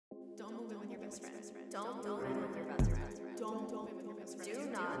best friend. Don't move in with your best friend. Don't move in with your best friend. Do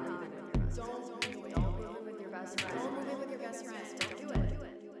not move in with your best friend. Don't move in with your best friend. Don't move in with your best friend. Don't do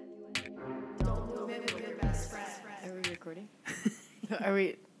it. Don't move in with your best friend. Are we recording?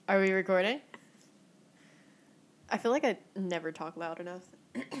 Are we recording? I feel like I never talk loud enough.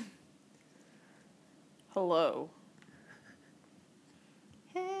 Hello.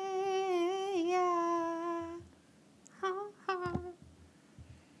 Hey, yeah. Ha, ha.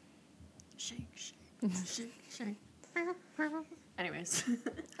 Shake, shake, shake. Anyways.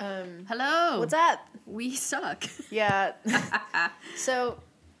 Hello. What's up? We suck. Yeah. So,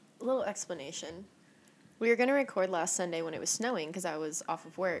 a little explanation. We were going to record last Sunday when it was snowing because I was off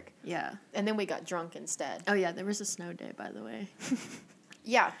of work. Yeah. And then we got drunk instead. Oh, yeah, there was a snow day, by the way.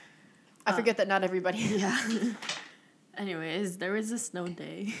 Yeah. I forget that not everybody... Yeah. Anyways, there was a snow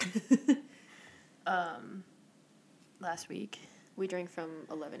day. Last week. We drank from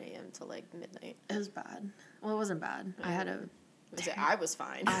 11 a.m. to like midnight. It was bad. Well, it wasn't bad. I was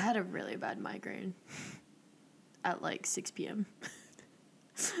fine. I had a really bad migraine at like 6 p.m.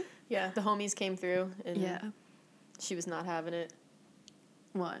 Yeah, the homies came through and Yeah. she was not having it.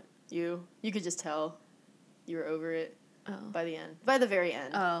 What? You could just tell you were over it Oh. by the very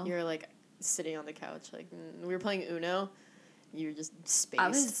end. Oh. You were like sitting on the couch like we were playing Uno. You were just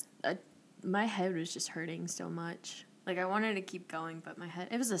spaced. My head was just hurting so much. Like, I wanted to keep going, but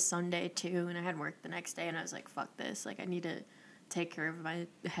it was a Sunday, too, and I had work the next day, and I was like, fuck this. Like, I need to take care of my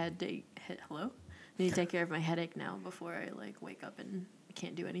hello? I need to take care of my headache now before I, like, wake up and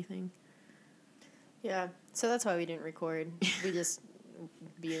can't do anything. Yeah, so that's why we didn't record. We just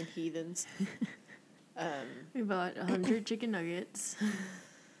being heathens. We bought 100 chicken nuggets.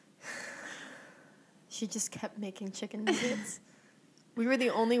 She just kept making chicken nuggets. We were the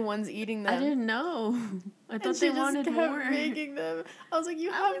only ones eating them. I didn't know. I thought they wanted kept more. Making them. I was like, you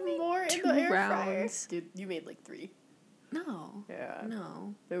have more in the air fryer. rounds. Dude, you made like 3. No. Yeah.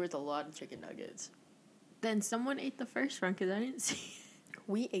 No. There was a lot of chicken nuggets. Then someone ate the first round because I didn't see it.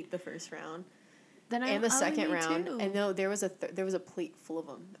 We ate the first round. Then and the second me round. too. And no, there was a plate full of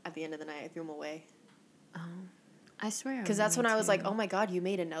them at the end of the night. I threw them away. Oh. I swear. Because that's when I was like, oh my God, you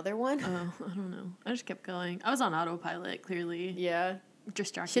made another one? Oh, I don't know. I just kept going. I was on autopilot, clearly. Yeah.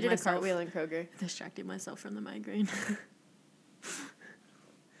 Distracting She did myself. a cartwheel in Kroger. Distracting myself from the migraine.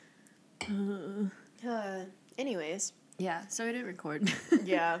 Anyways. Yeah, so I didn't record.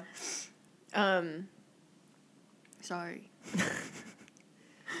 Yeah. Sorry.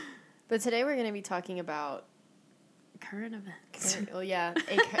 But today we're going to be talking about... Current events. Well, yeah.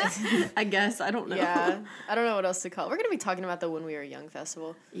 I guess. I don't know. Yeah. I don't know what else to call it. We're going to be talking about the When We Were Young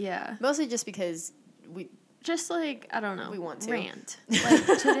festival. Yeah. Mostly just because we... Just like, I don't know. We want to. Rant.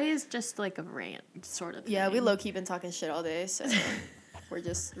 Like, today is just like a rant sort of thing. Yeah, we low-key been talking shit all day, so we're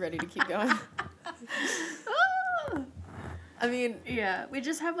just ready to keep going. I mean... Yeah, we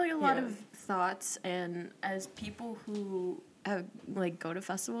just have like a lot of thoughts, and as people who have, like, go to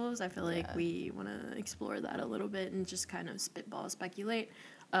festivals, I feel like we want to explore that a little bit and just kind of spitball, speculate.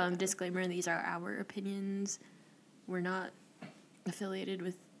 Disclaimer, these are our opinions. We're not affiliated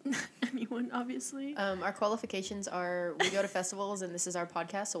with anyone, obviously. Our qualifications are we go to festivals and this is our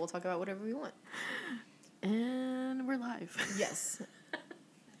podcast, so we'll talk about whatever we want. And we're live. Yes.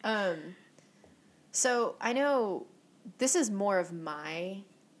 So I know this is more of my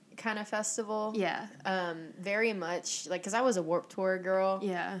kind of festival. Yeah. Very much like because I was a Warped Tour girl.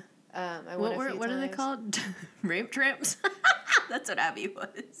 Yeah. I went a few what are they times. called? Rape tramps? That's what Abby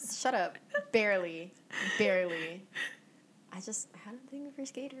was. Shut up. Barely. I had a thing for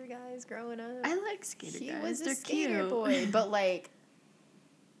skater guys growing up. I like skater guys. He was They're a skater cute. boy, but like,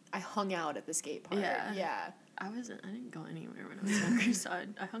 I hung out at the skate park. Yeah. I didn't go anywhere when I was younger, so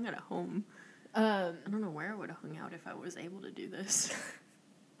I hung out at home. I don't know where I would have hung out if I was able to do this.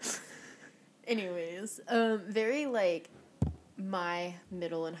 Anyways, very like my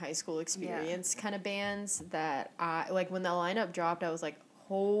middle and high school experience kind of bands that I like when the lineup dropped, I was like,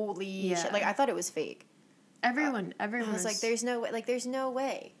 holy shit. Like I thought it was fake. Everyone I was like, there's no way. Like, there's no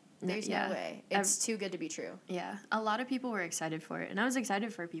way. There's Yeah. no way. It's too good to be true. Yeah, a lot of people were excited for it, and I was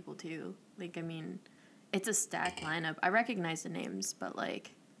excited for people too. Like, I mean, it's a stacked lineup. I recognize the names, but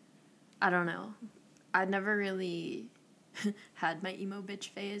like, I don't know. I never really had my emo bitch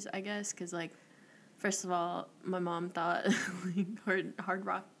phase, I guess, because like, first of all, my mom thought like hard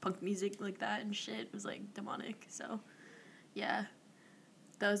rock punk music like that and shit was like demonic. So, yeah.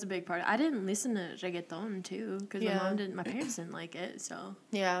 That was a big part. I didn't listen to reggaeton too because my parents didn't like it. So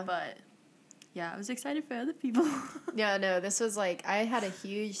yeah, but yeah, I was excited for other people. Yeah, no, this was like I had a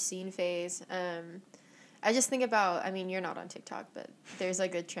huge scene phase. I just think about, I mean, you're not on TikTok, but there's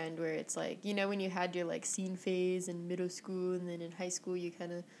like a trend where it's like, you know, when you had your like scene phase in middle school and then in high school you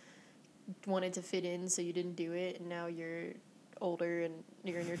kind of wanted to fit in so you didn't do it, and now you're older and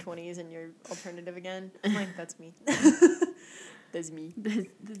you're in your 20s and you're alternative again. I'm like, that's me. That's me.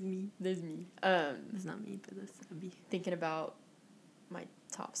 That's me. That's me. That's not me, but that's Abby. Thinking about my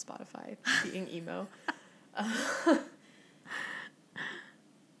top Spotify being emo.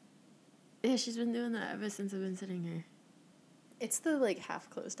 Yeah, she's been doing that ever since I've been sitting here. It's the like half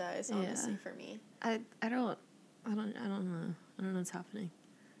closed eyes, honestly, for me. I don't know. I don't know what's happening.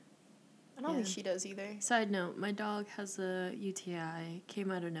 I don't think she does either. Side note, my dog has a UTI,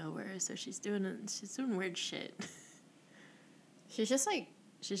 came out of nowhere, so she's doing weird shit. She's just do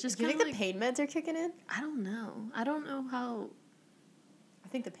you think the pain meds are kicking in? I don't know how. I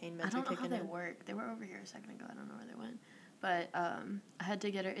think the pain meds are kicking in. I don't know how they work. They were over here a second ago. I don't know where they went. But I had to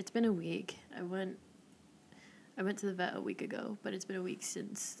get her. It's been a week. I went to the vet a week ago, but it's been a week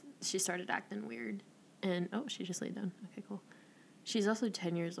since she started acting weird. And oh, she just laid down. Okay, cool. She's also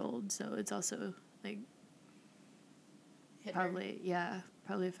 10 years old, so it's also like probably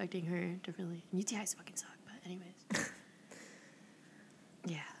affecting her differently. And UTIs fucking suck, but anyways.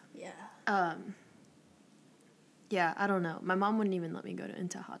 Yeah. Yeah, I don't know. My mom wouldn't even let me go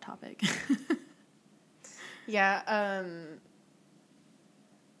into Hot Topic. Yeah,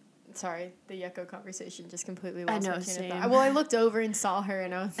 sorry, the Yucko conversation just completely lost my train of thought. Well, I looked over and saw her,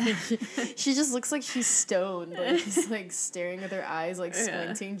 and I was like, she just looks like she's stoned. Like, she's, like, staring with her eyes, like,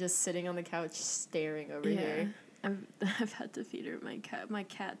 squinting, just sitting on the couch, staring over here. I've had to feed her my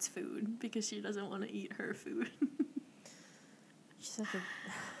cat's food because she doesn't want to eat her food. She's like a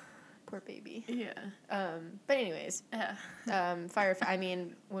poor baby. Yeah. But anyways. Yeah. I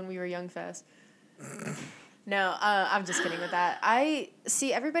mean, when we were Young Fest. No, I'm just kidding with that. I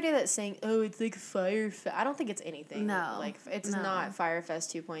see everybody that's saying, "Oh, it's like Fyre Fest." I don't think it's anything. No, like it's not Fyre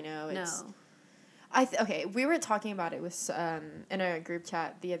Fest 2.0. It's, no. Okay, we were talking about it with in a group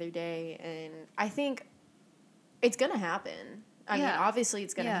chat the other day, and I think it's gonna happen. I mean, obviously,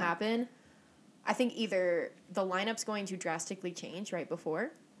 it's gonna happen. I think either the lineup's going to drastically change right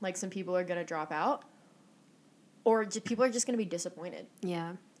before, like some people are gonna drop out, or people are just gonna be disappointed.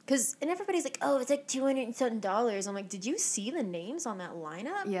 Yeah. And everybody's like, oh, it's like $200 and something. I'm like, did you see the names on that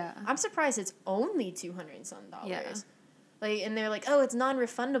lineup? Yeah. I'm surprised it's only $200 and something. Yeah. Like, and they're like, oh, it's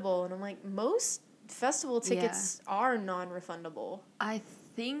non-refundable. And I'm like, most festival tickets are non-refundable. I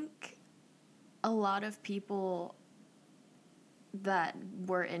think a lot of people that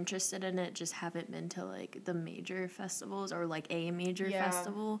were interested in it just haven't been to, like, the major festivals or, like, a major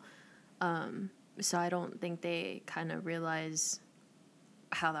festival. So I don't think they kind of realize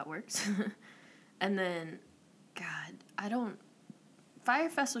how that works. And then, God, Fyre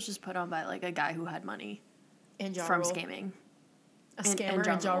Fest was just put on by, like, a guy who had money from scamming. A scammer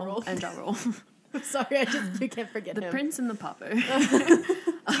and Ja Rule. And Ja Rule. Sorry, you can't forget him. The Prince and the Pauper.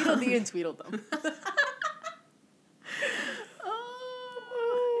 Tweedledee and Tweedledum.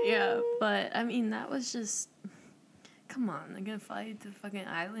 Yeah, but, I mean, that was just... Come on, they're gonna fly you to the fucking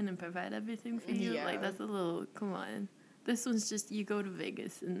island and provide everything for you? Yeah. Like, that's a little... Come on. This one's just, you go to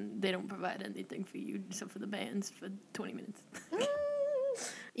Vegas and they don't provide anything for you except for the bands for 20 minutes.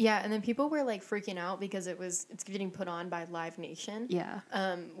 Yeah, and then people were, like, freaking out because it's getting put on by Live Nation. Yeah.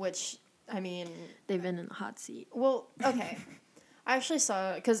 Which, I mean... They've been in the hot seat. Well, okay. I actually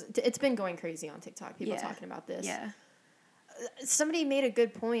saw... Because it's been going crazy on TikTok, people talking about this. Yeah. Somebody made a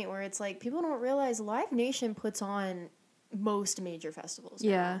good point where it's like, people don't realize Live Nation puts on most major festivals now.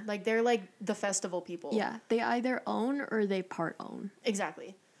 Yeah. Like, they're like the festival people. Yeah. They either own or they part own.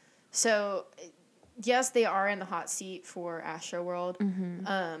 Exactly. So, yes, they are in the hot seat for Astroworld.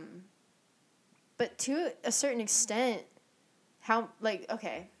 Mm-hmm. But to a certain extent, how, like,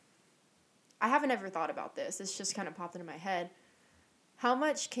 okay. I haven't ever thought about this. It's just kind of popped into my head. How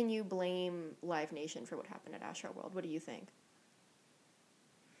much can you blame Live Nation for what happened at Astroworld? What do you think?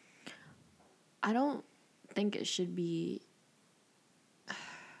 I don't think it should be...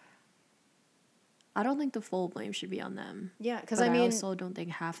 I don't think the full blame should be on them. Yeah, because I also don't think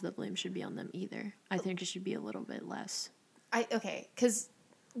half the blame should be on them either. I think it should be a little bit less. Okay, because,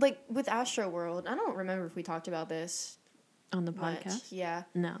 like, with Astroworld, I don't remember if we talked about this on the podcast. Much. Yeah.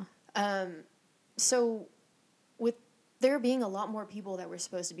 No. So, with there being a lot more people that were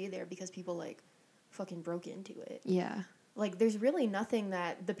supposed to be there because people, like, fucking broke into it. Yeah. Like, there's really nothing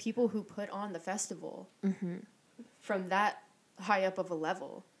that the people who put on the festival from that high up of a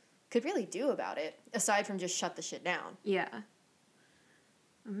level could really do about it, aside from just shut the shit down. Yeah.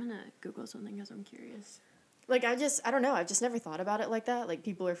 I'm gonna Google something because I'm curious. Like, I don't know, I've just never thought about it like that. Like,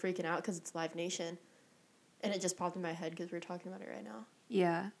 people are freaking out because it's Live Nation. And it just popped in my head because we're talking about it right now.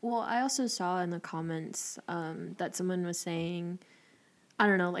 Yeah. Well, I also saw in the comments that someone was saying, I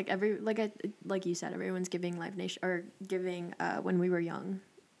don't know, like you said, everyone's giving Live Nation or giving When We Were Young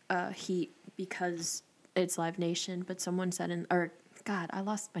heat because it's Live Nation, but someone said God, I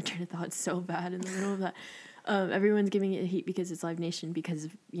lost my train of thought so bad in the middle of that. Everyone's giving it heat because it's Live Nation because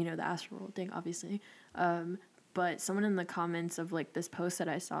of, the Astroworld thing, obviously. But someone in the comments of like this post that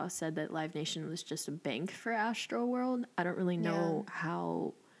I saw said that Live Nation was just a bank for Astroworld. I don't really know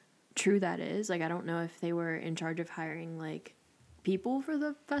how true that is. Like, I don't know if they were in charge of hiring like people for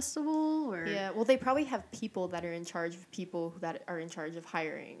the festival or. Yeah, well, they probably have people that are in charge of people that are in charge of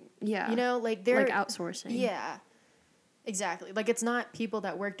hiring. Yeah. Like they're. Like outsourcing. Yeah. Exactly. Like, it's not people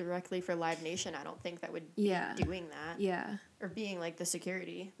that work directly for Live Nation, I don't think, that would be doing that. Yeah. Or being, like, the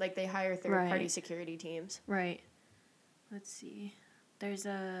security. Like, they hire third-party security teams. Right. Let's see. There's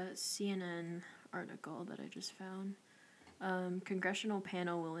a CNN article that I just found. Congressional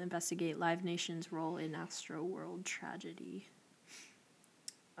panel will investigate Live Nation's role in Astroworld tragedy.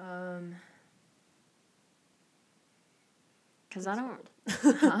 Because I don't...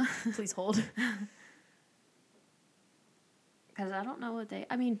 Huh? Please hold. Because I don't know what they...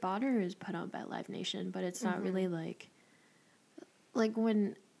 I mean, Bonner is put up at Live Nation, but it's not really like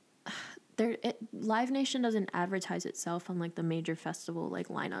when... Live Nation doesn't advertise itself on like the major festival like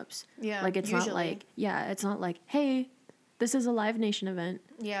lineups. Yeah, like it's usually. not like it's not like, hey, this is a Live Nation event.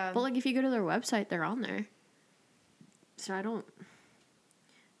 Yeah, but like if you go to their website, they're on there. So I don't.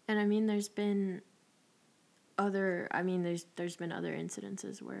 And I mean, there's been other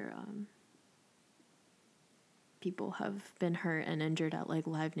incidences where people have been hurt and injured at like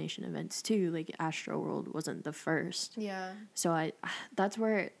Live Nation events too. Like Astroworld wasn't the first. Yeah. So that's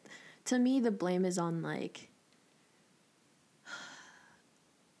where. To me, the blame is on, like,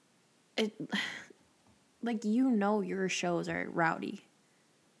 your shows are rowdy.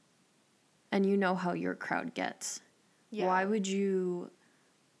 And you know how your crowd gets. Yeah. Why would you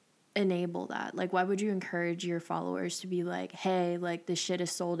enable that? Like, why would you encourage your followers to be like, hey, like, this shit is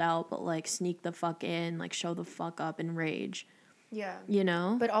sold out, but, like, sneak the fuck in, like, show the fuck up and rage. Yeah. You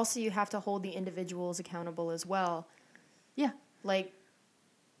know? But also you have to hold the individuals accountable as well. Yeah. Like,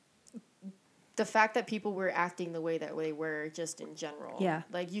 the fact that people were acting the way that they were just in general. Yeah.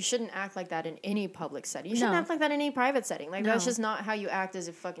 Like, you shouldn't act like that in any public setting. You shouldn't act like that in any private setting. Like, that's just not how you act as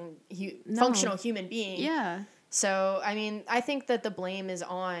a fucking functional human being. Yeah. So, I mean, I think that the blame is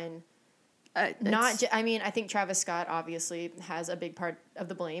on... I think Travis Scott obviously has a big part of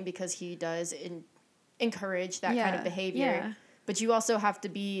the blame because he does encourage that kind of behavior. Yeah. But you also have to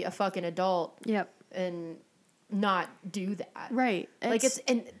be a fucking adult. Yep. And not do that. Right.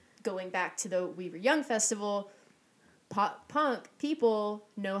 And going back to the We Were Young festival, punk people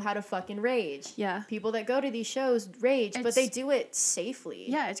know how to fucking rage. Yeah. People that go to these shows rage, but they do it safely.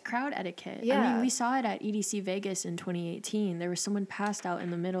 Yeah, it's crowd etiquette. Yeah. I mean, we saw it at EDC Vegas in 2018. There was someone passed out in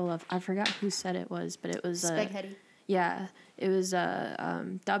the middle of, I forgot who said it was, but it was Spaghetti. Yeah, it was a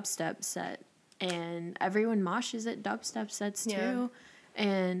dubstep set, and everyone moshes at dubstep sets too. Yeah.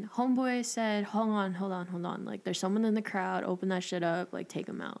 And Homeboy said, hold on. Like, there's someone in the crowd. Open that shit up. Like, take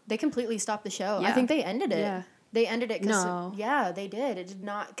them out. They completely stopped the show. Yeah. I think they ended it. Yeah. They ended it. Yeah, they did. It did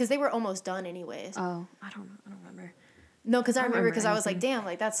not... Because they were almost done anyways. Oh, I don't remember. No, because I remember because I was like, damn,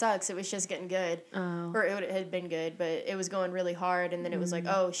 like, that sucks. It was just getting good. Oh. Or it had been good, but it was going really hard. And then it was like,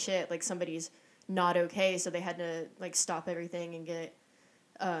 oh, shit, like, somebody's not okay. So they had to, like, stop everything and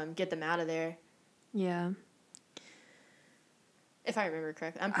get them out of there. Yeah. If I remember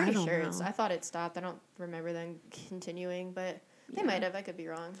correctly. I'm pretty sure I thought it stopped. I don't remember them continuing, but they might have. I could be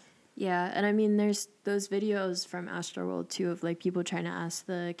wrong. Yeah, and I mean, there's those videos from Astroworld, too, of, like, people trying to ask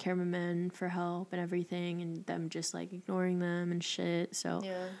the cameramen for help and everything, and them just, like, ignoring them and shit. So,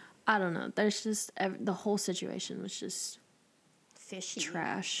 yeah. I don't know. There's just... the whole situation was just... fishy.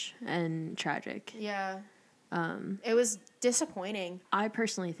 Trash and tragic. Yeah. It was disappointing. I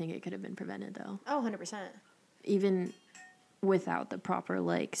personally think it could have been prevented, though. Oh, 100%. Even... without the proper,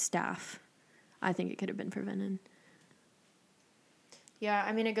 like, staff, I think it could have been prevented. Yeah,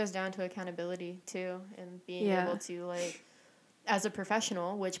 I mean, it goes down to accountability, too, and being able to, like, as a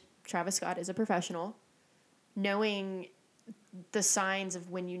professional, which Travis Scott is a professional, knowing the signs of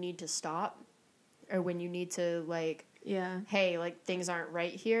when you need to stop or when you need to, like, hey, like, things aren't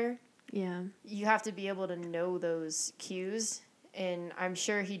right here. Yeah. You have to be able to know those cues, and I'm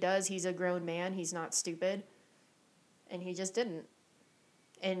sure he does. He's a grown man. He's not stupid. And he just didn't.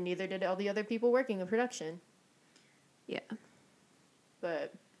 And neither did all the other people working in production. Yeah.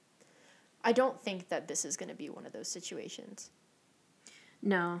 But I don't think that this is going to be one of those situations.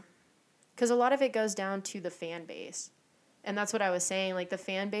 No. because a lot of it goes down to the fan base. And that's what I was saying. Like, the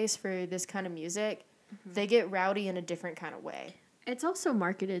fan base for this kind of music, they get rowdy in a different kind of way. It's also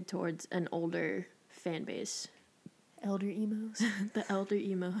marketed towards an older fan base. Elder emos. The elder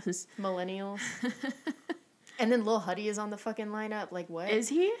emos. Millennials. And then Lil Huddy is on the fucking lineup. Like, what? Is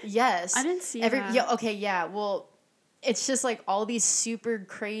he? Yes. I didn't see that. Yeah, okay, yeah. Well, it's just, like, all these super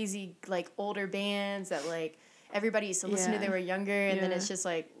crazy, like, older bands that, like, everybody used to listen to when they were younger, and then it's just,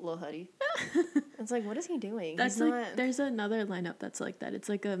 like, Lil Huddy. It's like, what is he doing? That's there's another lineup that's like that. It's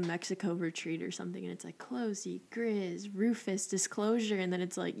like a Mexico retreat or something, and it's like Closey, Grizz, Rufus, Disclosure, and then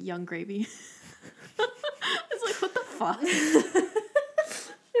it's like Young Gravy. It's like, what the fuck?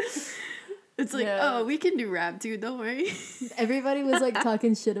 It's like, oh, we can do rap too, don't worry. Everybody was like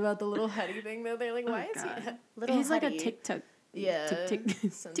talking shit about the Lil Huddy thing though. They're like, why is he Little He's Huddy? Like a TikTok. Yeah. Tick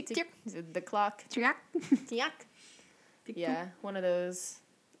tick. The clock. Tick. Yeah, one of those.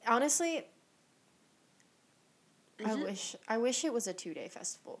 Honestly, I wish it was a 2-day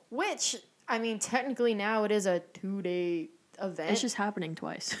festival. Which, I mean, technically now it is a 2-day event. It's just happening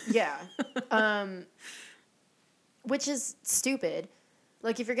twice. Yeah. Which is stupid.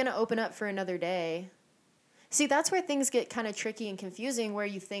 Like, if you're going to open up for another day. See, that's where things get kind of tricky and confusing, where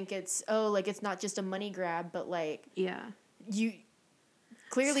you think it's, like, it's not just a money grab, but, like... Yeah.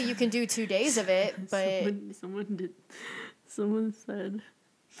 Clearly you can do 2 days of it, but... Someone said...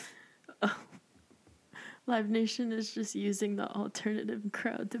 Oh, Live Nation is just using the alternative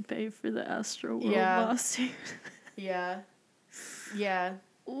crowd to pay for the Astro World lawsuit. Yeah.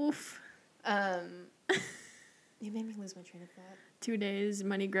 Oof. You made me lose my train of thought. 2 days,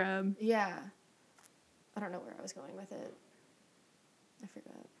 money grab. Yeah. I don't know where I was going with it. I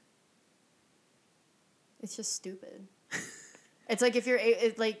forgot. It's just stupid. It's like if you're...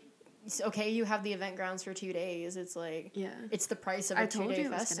 okay, you have the event grounds for 2 days. It's like... Yeah. It's the price of a 2-day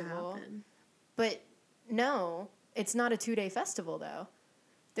festival. But no, it's not a 2-day festival, though.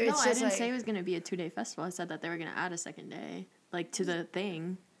 I didn't say it was going to be a 2-day festival. I said that they were going to add a second day, like, to the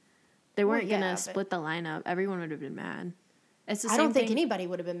thing. They weren't going to split the lineup. Everyone would have been mad. It's the same I don't think anybody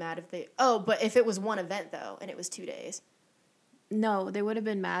would have been mad if they... Oh, but if it was one event, though, and it was 2 days. No, they would have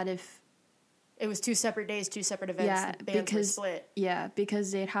been mad if... It was 2 separate days, 2 separate events. Yeah, bands were split. Yeah,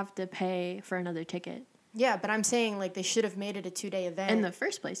 because they'd have to pay for another ticket. Yeah, but I'm saying, like, they should have made it a 2-day event. In the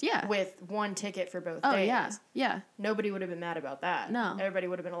first place, yeah. With one ticket for both days. Oh, yeah. Nobody would have been mad about that. No. Everybody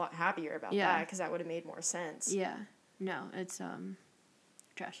would have been a lot happier about that, because that would have made more sense. Yeah. No, it's,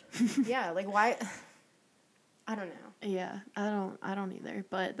 trash. Yeah, like, why... I don't know. Yeah, I don't either.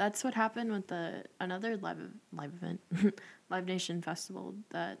 But that's what happened with another live event, Live Nation festival.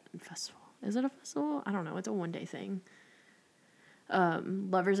 Is it a festival? I don't know. It's a 1-day thing.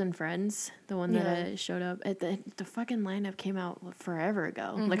 Lovers and Friends, the one that showed up at the fucking lineup came out forever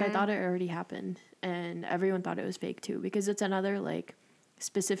ago. Mm-hmm. Like, I thought it already happened, and everyone thought it was fake too, because it's another, like,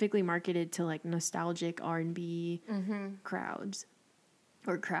 specifically marketed to, like, nostalgic R&B crowds,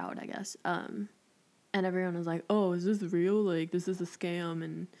 or crowd, I guess. And everyone was like, oh, is this real? Like, this is a scam.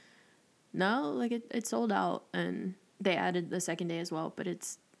 And no, like, it sold out. And they added the second day as well. But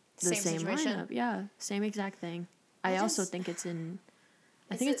it's the same lineup. Yeah, same exact thing. I also think it's in...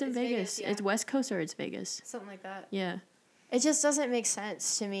 I think it's in Vegas. Yeah. It's West Coast or it's Vegas. Something like that. Yeah. It just doesn't make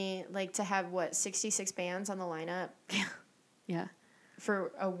sense to me, like, to have, 66 bands on the lineup? Yeah.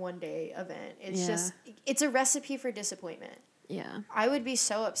 For a 1-day event. It's just... It's a recipe for disappointment. Yeah. I would be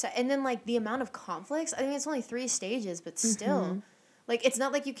so upset. And then, like, the amount of conflicts. I mean, it's only 3 stages, but still. Mm-hmm. Like, it's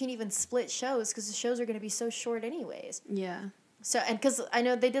not like you can even split shows, because the shows are going to be so short anyways. Yeah. So, and because I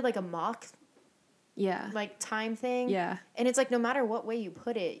know they did, like, a mock... Yeah. Like, time thing. Yeah. And it's like, no matter what way you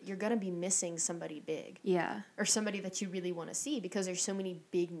put it, you're going to be missing somebody big. Yeah. Or somebody that you really want to see, because there's so many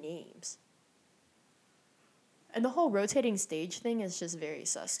big names. And the whole rotating stage thing is just very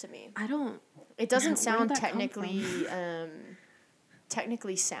sus to me. It doesn't sound technically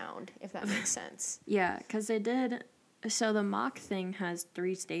sound, if that makes sense. Yeah, because they did... So the mock thing has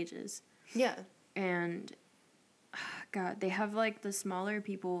 3 stages. Yeah. And... God, they have, like, the smaller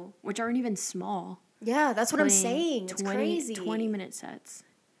people, which aren't even small. Yeah, that's what I'm saying. It's crazy. 20-minute sets.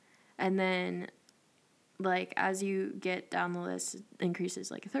 And then, like, as you get down the list, it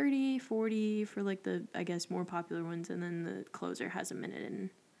increases, like, 30, 40 for, like, the, I guess, more popular ones. And then the closer has a minute and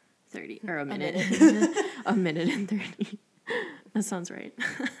 30. Or a minute. A minute and 30. That sounds right.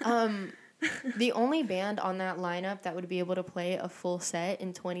 The only band on that lineup that would be able to play a full set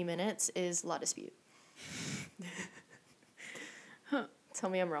in 20 minutes is La Dispute. Tell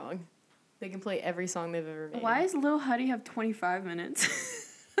me I'm wrong. They can play every song they've ever made. Why does Lil Huddy have 25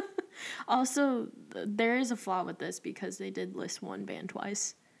 minutes? Also, there is a flaw with this because they did list one band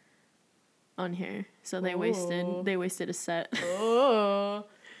twice. on here, so they wasted a set. Oh.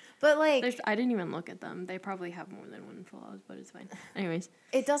 But, like... I didn't even look at them. They probably have more than one flaws, but it's fine. Anyways.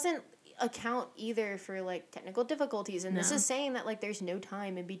 It doesn't account either for, like, technical difficulties. And this is saying that, like, there's no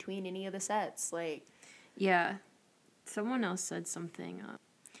time in between any of the sets. Like... Yeah. Someone else said something.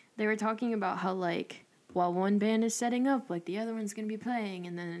 They were talking about how, like, while one band is setting up, like, the other one's going to be playing.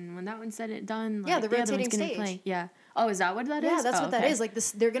 And then when that one's done, like, the rotating other one's going to play. Yeah. Oh, is that what that is? Yeah, that's what that is. Like,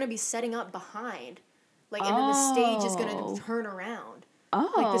 they're going to be setting up behind. Like, and then the stage is going to turn around.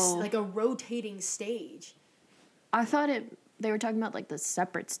 Oh. Like a rotating stage. I thought they were talking about, like, the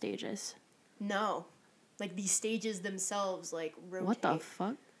separate stages. No. Like, the stages themselves, like, rotate. What the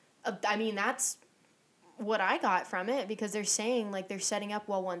fuck? I mean, that's what I got from it, because they're saying, like, they're setting up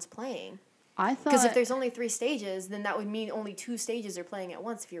while one's playing. I thought... Because if there's only 3 stages, then that would mean only 2 stages are playing at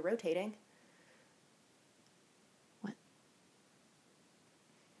once if you're rotating. What?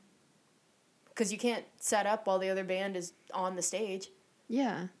 Because you can't set up while the other band is on the stage.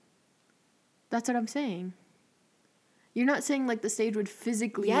 Yeah. That's what I'm saying. You're not saying, like, the stage would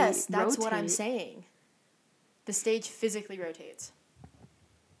physically Yes, that's rotate. what I'm saying. The stage physically rotates.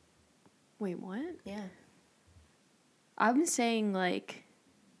 Wait, what? Yeah. I'm saying, like,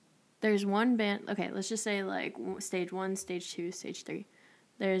 there's one band... Okay, let's just say, like, stage 1, stage 2, stage 3.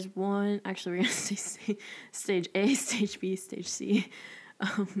 There's one... Actually, we're going to say stage A, stage B, stage C.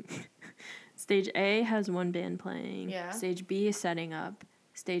 Stage A has one band playing. Yeah. Stage B is setting up.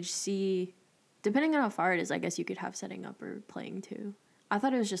 Stage C, depending on how far it is, I guess you could have setting up or playing too. I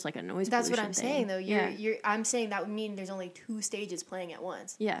thought it was just like a noise That's what pollution I'm thing. saying, though. I'm saying that would mean there's only 2 stages playing at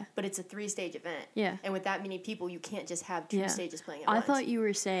once. Yeah. But it's a 3-stage event. Yeah. And with that many people, you can't just have 2 stages playing at once. I thought you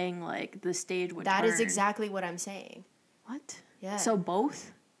were saying, like, the stage would That turn. is exactly what I'm saying. What? Yeah. So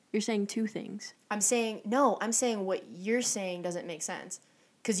both? You're saying 2 things. I'm saying what you're saying doesn't make sense.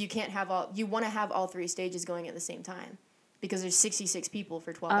 Because you can't have you want to have all 3 stages going at the same time. Because there's 66 people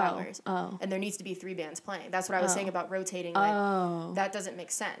for 12 hours. Oh. And there needs to be 3 bands playing. That's what I was saying about rotating. Like, that doesn't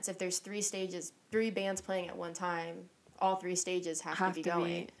make sense. If there's 3 bands playing at one time, all 3 stages have to be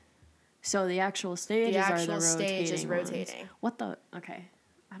going. So the actual stages are the rotating stage is ones. rotating. What the? Okay.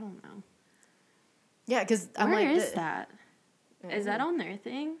 I don't know. Yeah, because I'm Where like... is that? Is that on their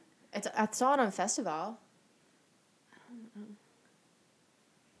thing? I saw it on Festival. I don't know.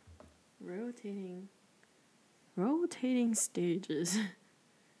 Rotating stages.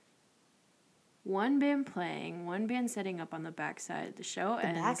 One band playing, one band setting up on the backside of the show,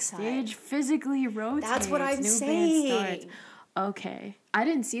 and the stage physically rotates. That's what I'm saying. Band starts. Okay. I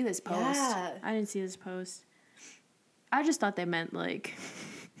didn't see this post. Yeah. I didn't see this post. I just thought they meant, like...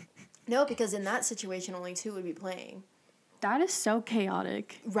 No, because in that situation, only 2 would be playing. That is so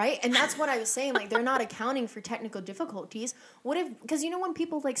chaotic. Right? And that's what I was saying. Like, they're not accounting for technical difficulties. What if... Because, you know, when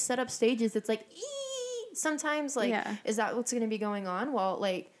people, like, set up stages, it's like, sometimes, like, is that what's going to be going on? Well,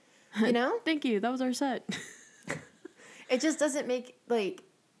 like, you know? Thank you. That was our set. It just doesn't make, like...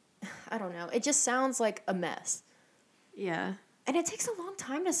 I don't know. It just sounds like a mess. Yeah. And it takes a long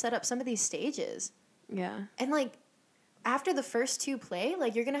time to set up some of these stages. Yeah. And, like... After the first 2 play,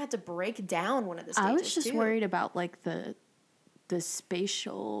 like, you're going to have to break down one of the stages, I was just worried about, like, the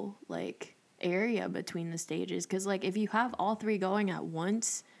spatial, like, area between the stages. Because, like, if you have all 3 going at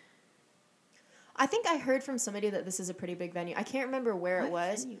once... I think I heard from somebody that this is a pretty big venue. I can't remember where it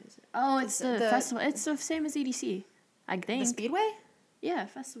was. Oh, it's the festival. It's the same as EDC, I think. The Speedway? Yeah,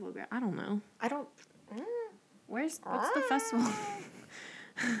 festival ground. I don't know. I don't... What's the festival?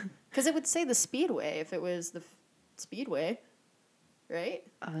 Because it would say the Speedway if it was the... Speedway, right?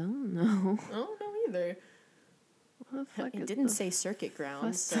 I don't know. I don't know either. What the fuck it didn't say circuit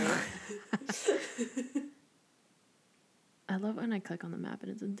grounds, so... I love when I click on the map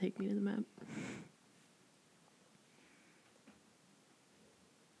and it doesn't take me to the map.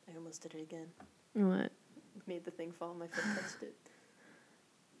 I almost did it again. What? Made the thing fall, my foot touched it.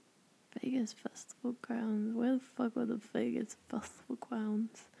 Vegas Festival Grounds. Where the fuck were the Vegas Festival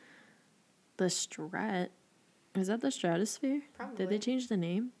Grounds? The Strat. Is that the Stratosphere? Probably. Did they change the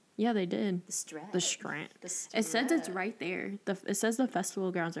name? Yeah, they did. The Strat. The Strat. It says it's right there. It says the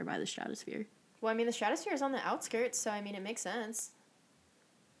festival grounds are by the Stratosphere. Well, I mean, the Stratosphere is on the outskirts, so, I mean, it makes sense.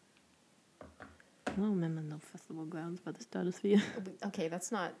 I don't remember no festival grounds by the Stratosphere. Okay,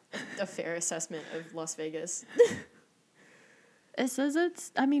 that's not a fair assessment of Las Vegas. It says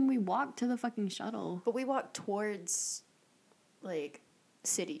we walked to the fucking shuttle. But we walked towards, like,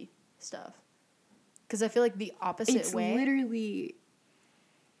 city stuff. Because I feel like the opposite way... It's literally...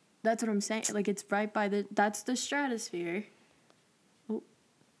 That's what I'm saying. Like, it's right by the... That's the Stratosphere. Oh.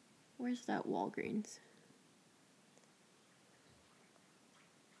 Where's that Walgreens?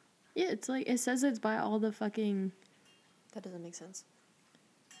 Yeah, it's like, it says it's by all the fucking... That doesn't make sense.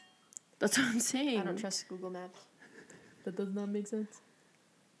 That's what I'm saying. I don't trust Google Maps. That does not make sense.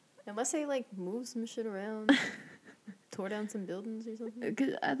 Unless they, like, move some shit around. Tore down some buildings or something.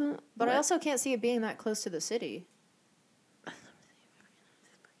 'Cause I don't... But I also can't see it being that close to the city.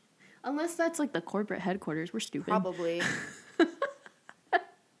 Unless that's, like, the corporate headquarters. We're stupid. Probably.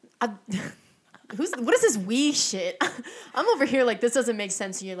 What is this we shit? I'm over here like, this doesn't make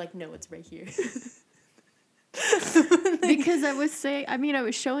sense. And you're like, no, it's right here. Because I was saying, I mean, I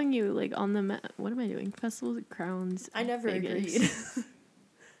was showing you, like, on the map. What am I doing? Festivals of Crowns. I never Vegas. agreed.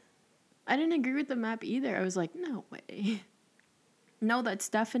 I didn't agree with the map either. I was like, no way. No, that's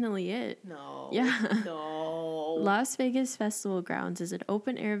definitely it. No. Yeah. No. Las Vegas Festival Grounds is an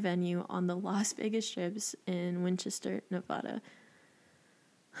open-air venue on the Las Vegas Strips in Winchester, Nevada.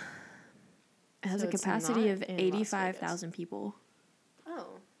 It has So a it's capacity not of in Las 85,000 people.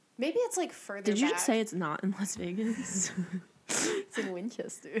 Oh. Maybe it's like further Did you back. just say it's not in Las Vegas? It's in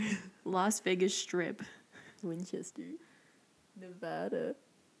Winchester. Las Vegas Strip. Winchester. Nevada.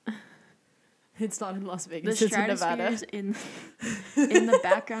 It's not in Las The Vegas, it's in Nevada. stratosphere's in the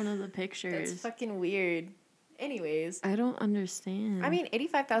background of the pictures. That's fucking weird. Anyways. I don't understand. I mean,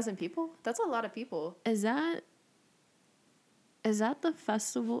 85,000 people? That's a lot of people. Is that the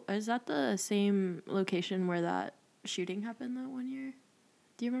festival? Is that the same location where that shooting happened that one year?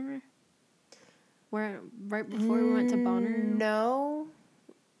 Do you remember? Where right before we went to Bonner? No.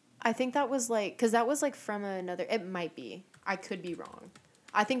 I think that was like, because that was like from another, it might be. I could be wrong.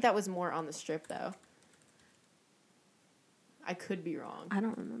 I think that was more on the Strip though. I could be wrong. I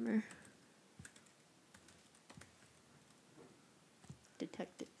don't remember.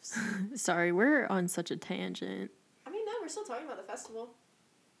 Detectives. Sorry, we're on such a tangent. I mean, no, we're still talking about the festival.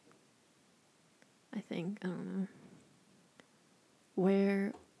 I think. I don't know.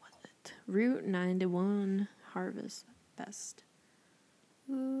 Where was it? Route 91 Harvest Fest.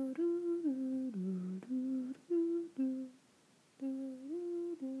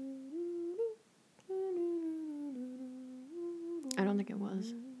 I don't think it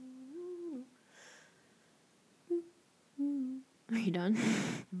was. Are you done?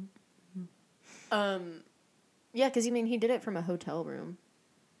 Yeah, because you mean he did it from a hotel room.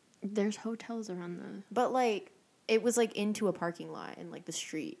 There's hotels around the... But, like, it was, like, into a parking lot and, like, the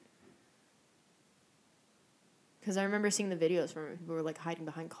street. Because I remember seeing the videos from people were, like, hiding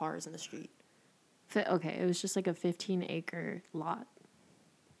behind cars in the street. Okay, it was just like a 15-acre lot.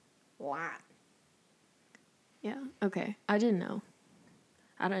 Lot. Yeah, okay. I didn't know.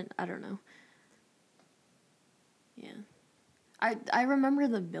 I don't know. Yeah. I remember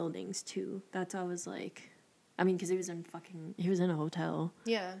the buildings, too. That's how I was like... I mean, because he was in a hotel.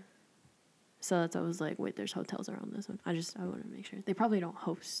 Yeah. So that's why I was like, wait, there's hotels around this one. I want to make sure. They probably don't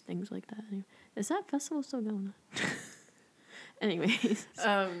host things like that anymore. Is that festival still going on? Anyways.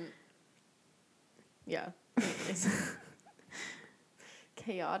 Yeah. Anyways.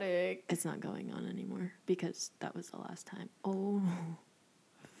 Chaotic. It's not going on anymore because that was the last time. Oh.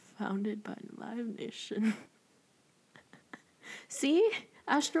 Founded by Live Nation. See?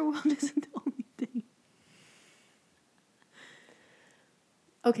 Astroworld isn't the only thing.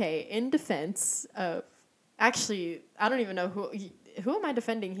 Okay, in defense of... Actually, I don't even know who am I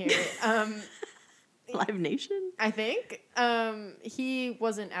defending here? Live Nation? I think. He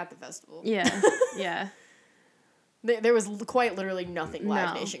wasn't at the festival. Yeah, yeah. There was quite literally nothing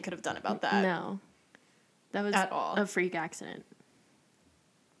Live Nation could have done about that. No. That was at all. A freak accident.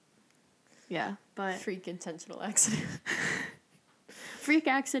 Yeah, but... Freak intentional accident. Freak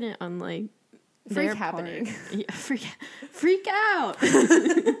accident on, like... Freak happening. Yeah, freak out!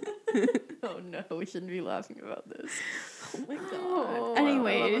 Oh no, we shouldn't be laughing about this. Oh my god. Oh,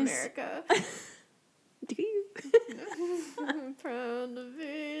 Anyways. I love America. Do you? I'm proud to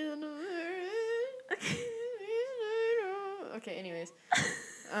be an American. Okay, anyways.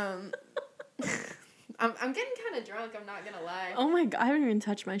 I'm getting kind of drunk, I'm not gonna lie. Oh my god, I haven't even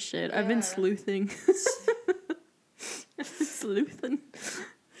touched my shit. Yeah. I've been sleuthing. Sleuthing.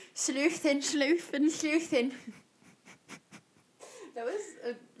 That was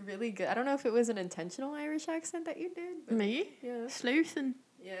a really good. I don't know if it was an intentional Irish accent that you did. But Me? yeah. Sleuthing.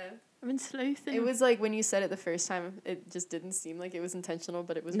 Yeah. I've been sleuthing. It was like when you said it the first time, it just didn't seem like it was intentional,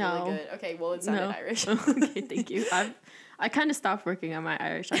 but it was really good. Okay, well, it sounded Irish. Okay, thank you. I kind of stopped working on my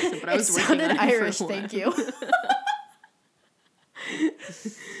Irish accent, but I was working sounded on it Irish. for a while. Thank you.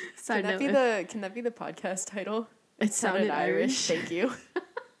 Side note. Can that be the podcast title? It sounded Irish. Thank you.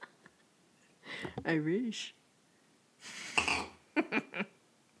 Irish.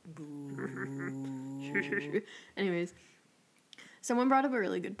 Anyways, Someone brought up a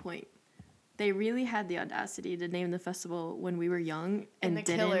really good point. They really had the audacity to name the festival when we were young and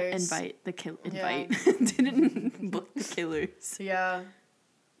didn't Killers. invite the didn't book the Killers. Yeah.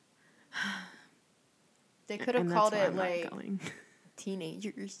 They could have called it like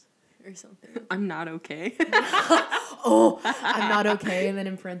Teenagers or something. I'm not okay. Oh, I'm not okay. And then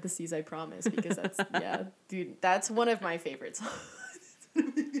in parentheses, I promise, because that's, yeah, dude, that's one of my favorite songs.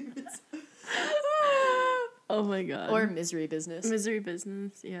 Oh my God. Or Misery Business. Misery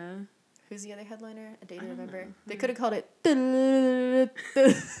Business, yeah. Who's the other headliner? A Day to Remember. They could have called it. I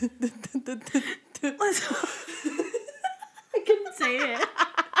couldn't say it.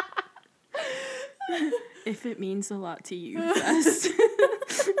 If it means a lot to you, Fest.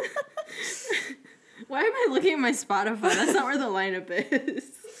 Why am I looking at my Spotify? That's not where the lineup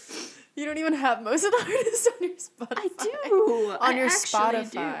is. You don't even have most of the artists on your Spotify. I do. On your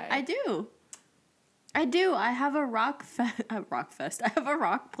Spotify. I do. I have a rock fest. I have a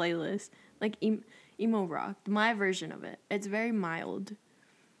rock playlist, like emo rock. My version of it. It's very mild.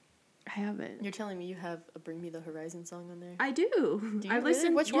 I have it. You're telling me you have a Bring Me the Horizon song on there? I do. Do you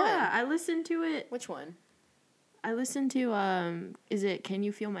really? Which one? Yeah, I listened to it. Which one? I listened to is it Can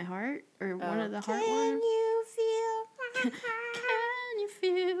You Feel My Heart or one of the heart ones? Can you feel my heart? Can you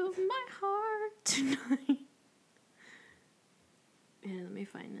feel my heart tonight? Yeah, let me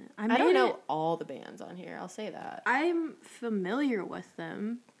find it. I don't know all the bands on here. I'll say that. I'm familiar with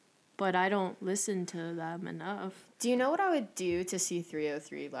them, but I don't listen to them enough. Do you know what I would do to see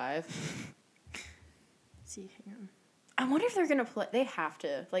 303 live? See, hang on. I wonder if they're gonna play. They have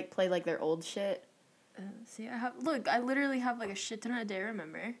to play like their old shit. See, I literally have like a shit ton of Day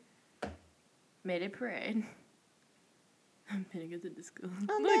Remember. Mayday Parade. I'm Panic at the Disco.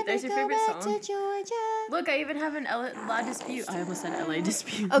 Look, there's your favorite song. Look, I even have an La Dispute. I almost said LA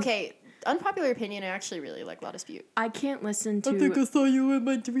Dispute. Okay, unpopular opinion, I actually really like La Dispute. I can't listen to I think I saw you in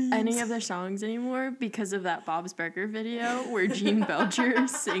my dreams. any of their songs anymore because of that Bob's Burger video where Gene Belcher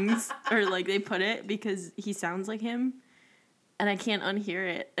sings, or like they put it because he sounds like him, and I can't unhear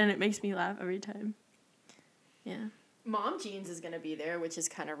it, and it makes me laugh every time. Yeah. Mom Jeans is gonna be there, which is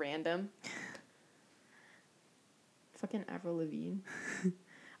kind of random. Fucking Avril Lavigne.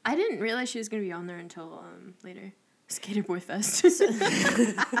 I didn't realize she was gonna be on there until later. Skater Boy Fest.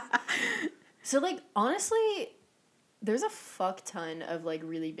 So like honestly, there's a fuck ton of like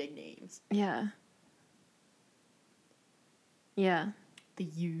really big names. Yeah. Yeah. The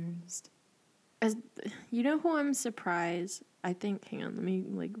Used. As you know who I'm surprised? I think. Hang on, let me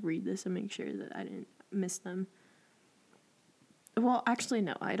like read this and make sure that I didn't miss them. Well, actually,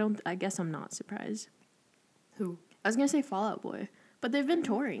 no. I don't. I guess I'm not surprised. Who? I was gonna say Fall Out Boy, but they've been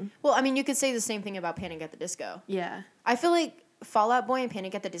touring. Well, I mean, you could say the same thing about Panic at the Disco. Yeah. I feel like Fall Out Boy and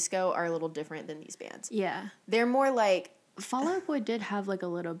Panic at the Disco are a little different than these bands. Yeah. They're more like... Fall Out Boy did have like a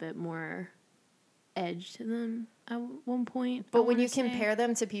little bit more edge to them at one point. But when you compare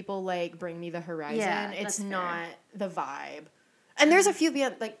them to people like Bring Me the Horizon, it's not the vibe. And there's a few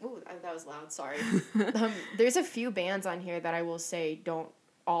bands, like... Ooh, that was loud, sorry. There's a few bands on here that I will say don't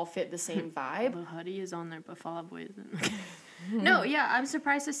all fit the same vibe. The Hoodie is on there, but Fall Out Boy isn't. No, yeah, I'm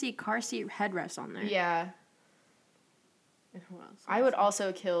surprised to see Car Seat Headrest on there. Yeah. Who else? I would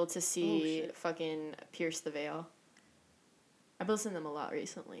also kill to see fucking Pierce the Veil. I've listened to them a lot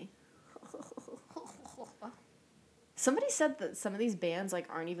recently. Somebody said that some of these bands like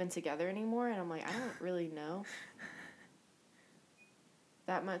aren't even together anymore, and I'm like, I don't really know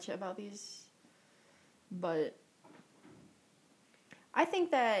that much about these, but I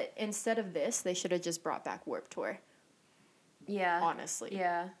think that instead of this, they should have just brought back Warped Tour. Yeah. Honestly.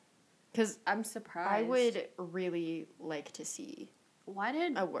 Yeah. Because I'm surprised. I would really like to see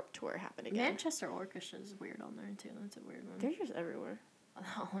a Warped Tour happen again. Manchester Orchestra is weird on there too. That's a weird one. They're just everywhere.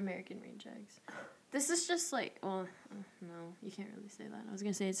 All American Rejects. This is just like, well, no, you can't really say that. I was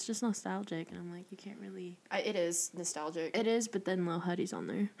gonna say it's just nostalgic, and I'm like, you can't really. It is nostalgic. It is, but then Lil Huddy's on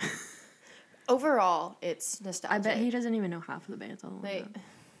there. Overall, it's nostalgic. I bet he doesn't even know half of the bands.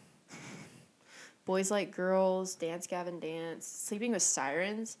 Boys Like Girls, Dance Gavin Dance, Sleeping with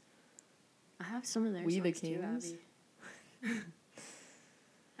Sirens. I have some of their We songs the Kings. too, Abby.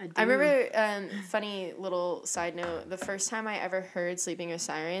 I remember, funny little side note, the first time I ever heard Sleeping with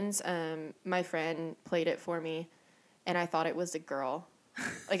Sirens, my friend played it for me, and I thought it was a girl.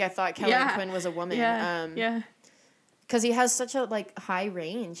 Like, I thought Kelly Quinn was a woman. Yeah. Because he has such a, like, high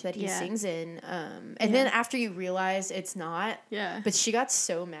range that he sings in. And then after you realize it's not. Yeah. But she got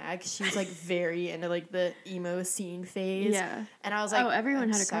so mad 'cause she was, like, very into, like, the emo scene phase. Yeah. And I was like, everyone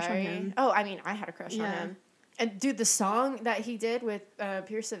had a crush on him. Oh, I mean, I had a crush on him. And, dude, the song that he did with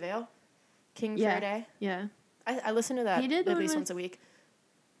Pierce the Veil, King for a Day. Yeah. I listen to that He did at one least with once a week.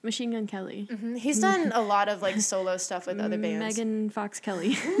 Machine Gun Kelly. Mm-hmm. He's done a lot of like solo stuff with other bands. Megan Fox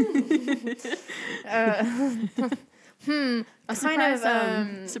Kelly. I'm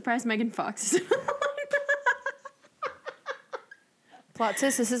Surprise Megan Fox. Plot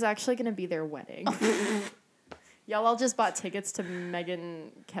twist, this is actually going to be their wedding. Y'all all just bought tickets to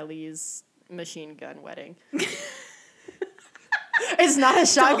Megan Kelly's Machine Gun wedding. It's not a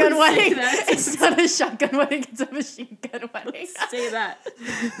shotgun wedding. It's not a shotgun wedding. It's a machine gun wedding. Say that.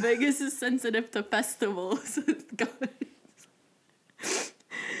 Vegas is sensitive to festivals.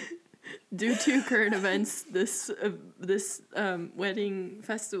 Due to current events, this wedding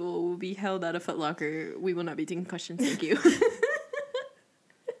festival will be held at a Foot Locker. We will not be taking questions. Thank you.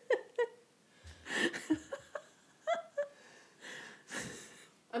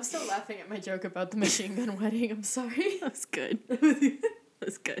 I'm still laughing at my joke about the machine gun wedding. I'm sorry. That's good.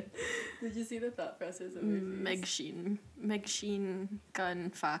 That's good. Did you see the thought process of Meg Sheen Gun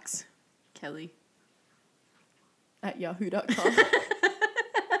Fox Kelly at yahoo.com?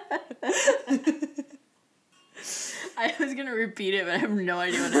 I was gonna repeat it, but I have no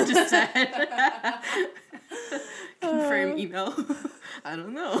idea what I just said. Confirm email. I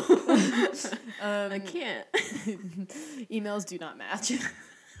don't know. I can't. Emails do not match.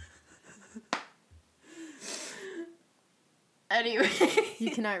 Anyway. You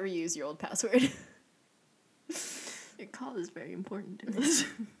cannot reuse your old password. Your call is very important to us.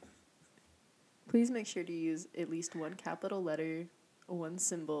 Please make sure to use at least one capital letter, one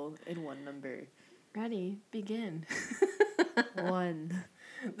symbol, and one number. Ready, begin. 1.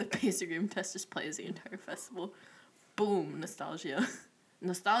 The basic room test just plays the entire festival. Boom, nostalgia.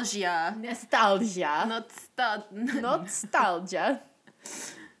 Nostalgia. Nostalgia. Nostalgia.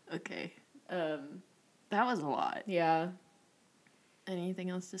 Okay. That was a lot. Yeah. Anything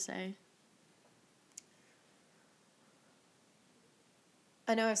else to say?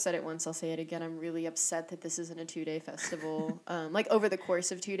 I know I've said it once, I'll say it again. I'm really upset that this isn't a 2-day festival. Like over the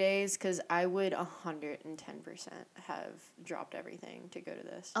course of 2 days, because I would 110% have dropped everything to go to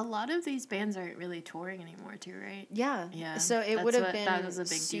this. A lot of these bands aren't really touring anymore too, right? Yeah. Yeah. So it would have been that was a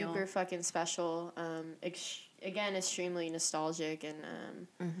big super deal. fucking special. Again, extremely nostalgic and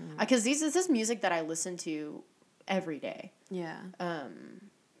because this is music that I listen to every day. Yeah.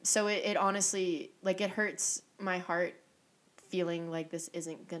 So it honestly, like, it hurts my heart feeling like this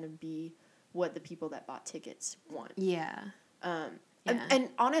isn't gonna be what the people that bought tickets want. Yeah. And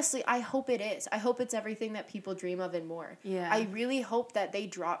honestly, I hope it is. I hope it's everything that people dream of and more. Yeah. I really hope that they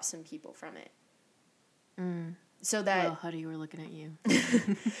drop some people from it. So that... Well, Huddy, we're looking at you.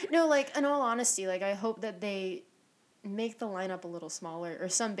 No, like, in all honesty, like, I hope that they make the lineup a little smaller, or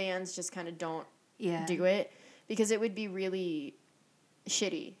some bands just kind of don't do it, because it would be really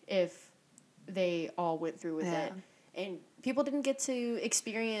shitty if they all went through with it. And people didn't get to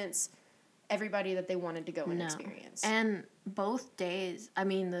experience everybody that they wanted to go and experience. And both days, I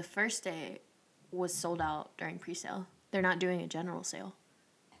mean, the first day was sold out during pre-sale. They're not doing a general sale.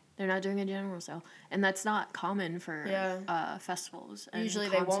 And that's not common for festivals. And usually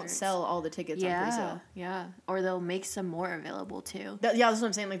concerts. They won't sell all the tickets on pre-sale. Yeah, or they'll make some more available too. That's what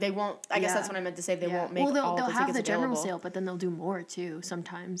I'm saying. Like, they won't, I guess that's what I meant to say. They won't make all the tickets available. Well, they'll have the general sale, but then they'll do more too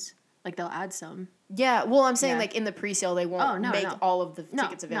sometimes. Like, they'll add some. Yeah, well, I'm saying, like, in the pre-sale, they won't make all of the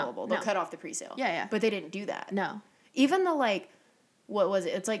tickets available. They'll cut off the pre-sale. Yeah. But they didn't do that. No. Even the, like, what was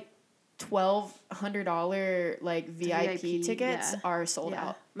it? It's, like, $1,200, like, VIP tickets are sold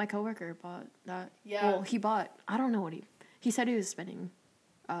out. My coworker bought that. Yeah. Well, he bought, I don't know what he said he was spending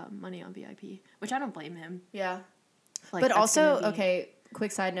money on VIP, which I don't blame him. Yeah. Like, but also, okay,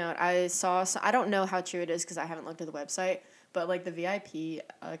 quick side note, I don't know how true it is because I haven't looked at the website, but, like, the VIP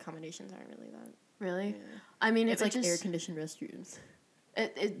accommodations aren't really that. Really? Yeah. I mean, it's like air-conditioned restrooms.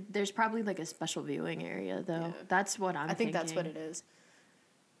 There's probably, like, a special viewing area, though. Yeah. That's what I think that's what it is.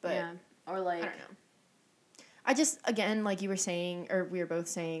 But yeah. Or, like... I don't know. I just, again, like you were saying, or we were both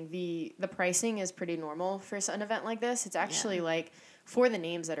saying, the pricing is pretty normal for an event like this. It's actually, like, for the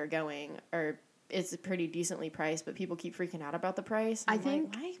names that are going, it's pretty decently priced, but people keep freaking out about the price. I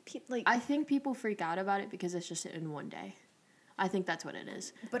think people freak out about it because it's just in one day. I think that's what it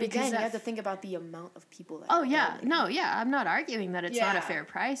is. But again, you have to think about the amount of people that going. I'm not arguing that it's not a fair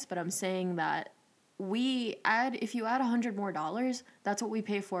price, but I'm saying that if you add $100 more, that's what we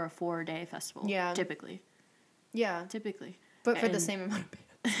pay for a 4-day festival. Yeah. Typically. Yeah. Typically. But for the same amount of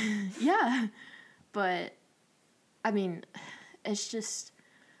bands. Yeah. But, I mean, it's just,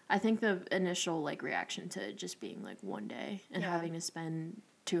 I think the initial, like, reaction to just being, like, one day and having to spend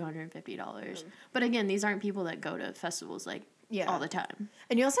 $250. But again, these aren't people that go to festivals, like, all the time.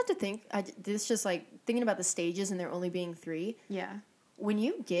 And you also have to think thinking about the stages and there only being 3. Yeah. When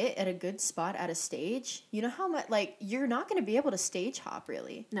you get at a good spot at a stage, you know how much, like, you're not going to be able to stage hop,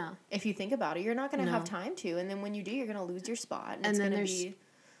 really. No. If you think about it, you're not going to have time to. And then when you do, you're going to lose your spot. And it's going to be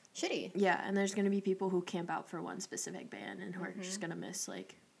shitty. Yeah, and there's going to be people who camp out for one specific band and who are just going to miss,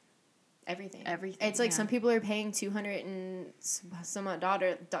 like... Everything. Everything. It's like some people are paying 200 and some odd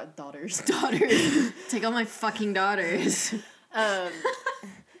daughters. Take all my fucking daughters.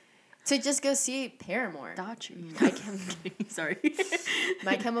 To just go see Paramore. Sorry.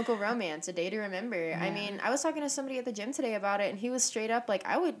 My Chemical Romance, A Day to Remember. Yeah. I mean, I was talking to somebody at the gym today about it, and he was straight up like,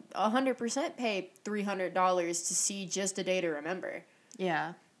 I would 100% pay $300 to see just A Day to Remember.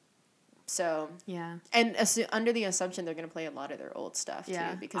 Yeah. So. Yeah. And under the assumption they're going to play a lot of their old stuff, too,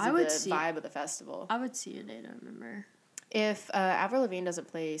 because of the vibe of the festival. I would see A Day to Remember. If Avril Lavigne doesn't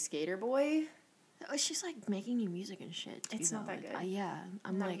play Skater Boy... She's, like, making new music and shit. It's not that good.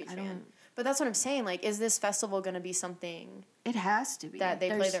 I'm like, I don't... But that's what I'm saying. Like, is this festival going to be something... It has to be. That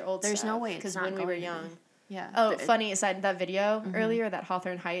they play their old stuff. There's no way it's not because when we were young... Yeah. Oh, funny aside, that video earlier that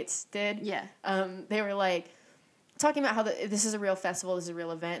Hawthorne Heights did... Yeah. They were, like, talking about how this is a real festival, this is a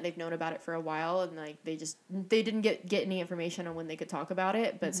real event. They've known about it for a while, and, like, they didn't get any information on when they could talk about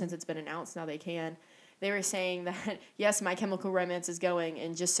it, but since it's been announced, now they can. They were saying that, yes, My Chemical Romance is going,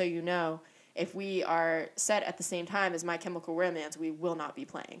 and just so you know... If we are set at the same time as My Chemical Romance, we will not be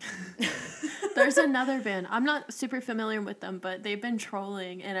playing. There's another band. I'm not super familiar with them, but they've been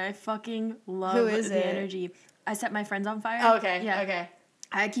trolling, and I fucking love the energy. I Set My Friends on Fire. Oh, okay. Yeah. Okay.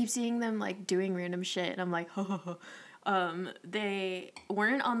 I keep seeing them, like, doing random shit, and I'm like, they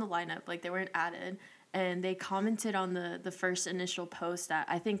weren't on the lineup. Like, they weren't added. And they commented on the first initial post that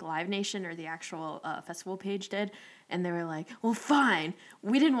I think Live Nation or the actual festival page did. And they were like, well, fine.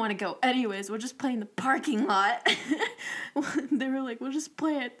 We didn't want to go anyways. We'll just play in the parking lot. They were like, we'll just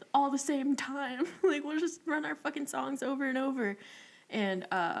play it all the same time. Like, we'll just run our fucking songs over and over. And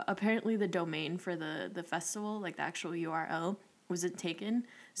apparently the domain for the festival, like the actual URL, wasn't taken.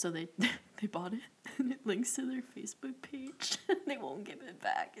 So they bought it. And it links to their Facebook page. They won't give it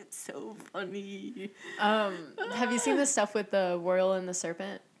back. It's so funny. Have you seen the stuff with the Whirl and the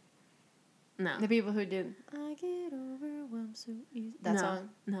Serpent? No. The people who did I Get Overwhelmed So Easy. That song?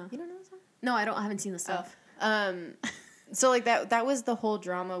 No. You don't know that song? No, I haven't seen the stuff. So like that was the whole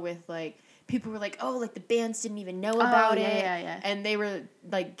drama with like people were like, oh, like the bands didn't even know about it. Yeah. And they were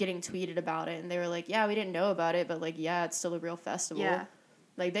like getting tweeted about it and they were like, yeah, we didn't know about it, but like yeah, it's still a real festival. Yeah.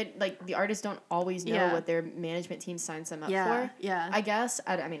 Like the artists don't always know what their management team signs them up for. Yeah. I guess.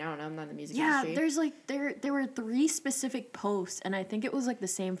 I mean, I don't know. I'm not in the music industry. Yeah, there's like there were 3 specific posts, and I think it was like the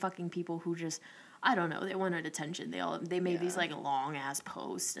same fucking people who just, I don't know, they wanted attention. They made these like long ass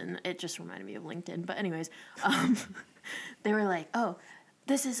posts, and it just reminded me of LinkedIn. But anyways, they were like, oh,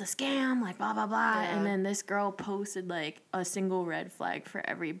 this is a scam, like blah blah blah, and then this girl posted like a single red flag for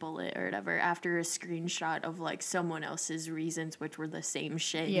every bullet or whatever after a screenshot of like someone else's reasons, which were the same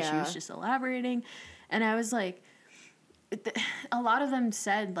shit. And she was just elaborating, and I was like, a lot of them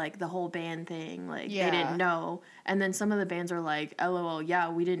said like the whole band thing, like they didn't know, and then some of the bands are like, LOL, yeah,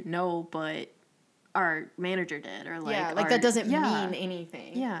 we didn't know, but our manager did, or like that doesn't mean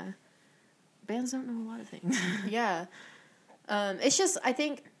anything. Yeah, bands don't know a lot of things. Yeah. It's just, I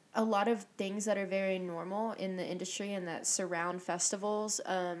think a lot of things that are very normal in the industry and that surround festivals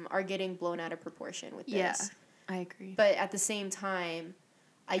are getting blown out of proportion with this. Yeah, I agree. But at the same time,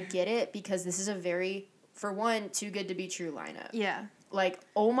 I get it because this is a very, for one, too good to be true lineup. Yeah. Like,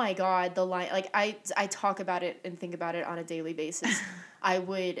 oh my God, the line, like I talk about it and think about it on a daily basis. I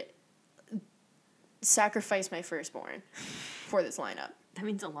would sacrifice my firstborn for this lineup. That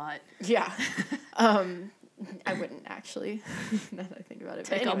means a lot. Yeah. I wouldn't actually. Now that I think about it.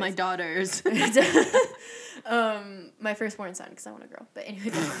 Take all my daughters. My firstborn son, because I want a girl. But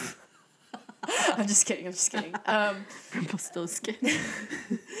anyway, I'm just kidding. Rumpelstiltskin.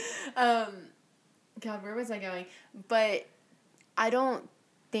 God, where was I going? But I don't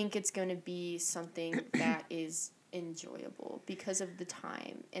think it's going to be something that is enjoyable because of the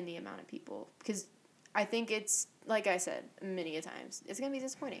time and the amount of people. Because I think it's, like I said many a times, it's going to be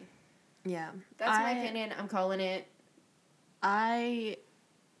disappointing. Yeah. That's my opinion. I'm calling it. I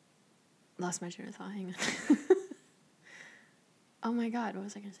lost my train of thought. Hang on. Oh my God, what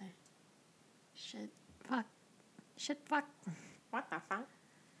was I going to say? Shit. Fuck. What the fuck?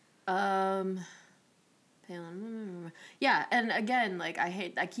 Yeah, and again, like,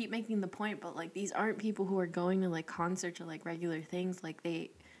 I keep making the point, but, like, these aren't people who are going to, like, concerts or, like, regular things. Like, they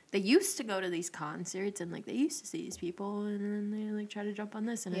used to go to these concerts, and, like, they used to see these people, and then they, like, try to jump on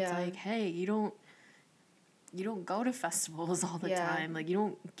this, and it's like, hey, you don't go to festivals all the time. Like, you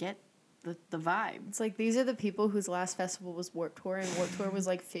don't get the vibe. It's like, these are the people whose last festival was Warped Tour, and Warped Tour was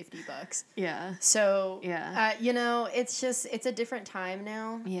like $50. Yeah. So, yeah. You know, it's a different time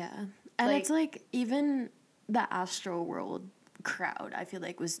now. Yeah. And it's like, even the Astroworld crowd, I feel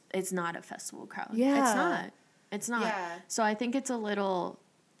like it's not a festival crowd. Yeah. It's not. Yeah. So I think it's a little,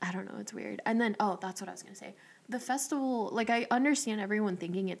 I don't know, it's weird. And then, that's what I was going to say. The festival, like, I understand everyone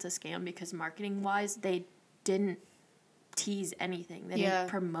thinking it's a scam because marketing-wise, they didn't tease anything. They didn't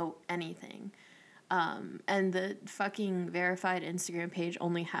promote anything. And the fucking verified Instagram page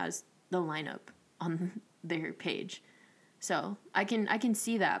only has the lineup on their page. So I can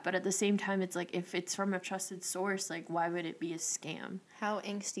see that, but at the same time, it's like, if it's from a trusted source, like, why would it be a scam? How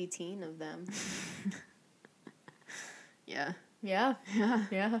angsty teen of them. Yeah. Yeah. Yeah.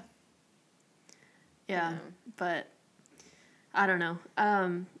 Yeah. Yeah. But I don't know.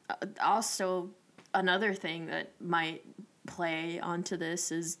 Also, another thing that might play onto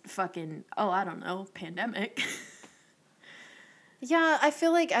this is fucking, I don't know, pandemic. Yeah, I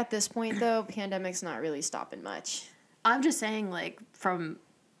feel like at this point, though, pandemic's not really stopping much. I'm just saying, like, from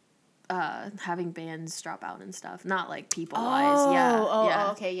having bands drop out and stuff, not like people-wise.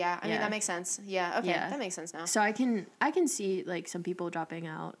 Oh, okay, yeah. I mean, that makes sense. Yeah, okay, that makes sense now. So I can see, like, some people dropping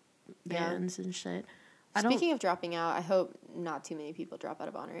out bands and shit. Speaking of dropping out, I hope not too many people drop out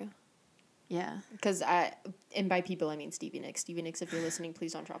of Bonnaroo. Yeah. Because and by people, I mean Stevie Nicks. Stevie Nicks, if you're listening,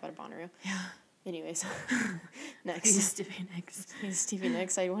 please don't drop out of Bonnaroo. Yeah. Anyways, next. Please, Stevie Nicks. Please, Stevie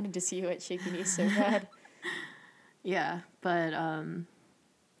Nicks. I wanted to see you at Shaky Knees so bad. Yeah, but,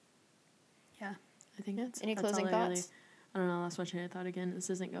 yeah, I think that's Any that's closing all thoughts? I don't know, I lost my train of thought again. This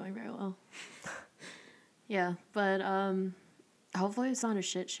isn't going very well. Yeah, but, hopefully it's not a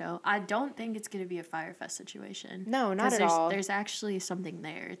shit show. I don't think it's going to be a Fyre Fest situation. No, not at all. There's actually something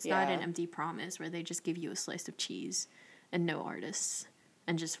there. It's not an empty promise where they just give you a slice of cheese and no artists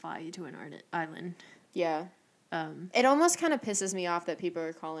and just fly you to an island. Yeah. It almost kind of pisses me off that people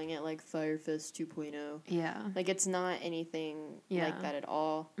are calling it, like, Fyre Fest 2.0. Yeah. Like, it's not anything like that at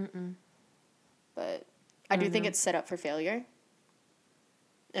all. Mm-mm. But I do think it's set up for failure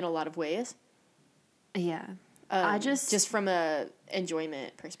in a lot of ways. Yeah. Just from a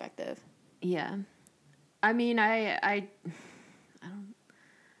enjoyment perspective. Yeah. I mean, I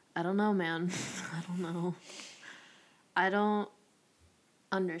don't know, man. I don't know. I don't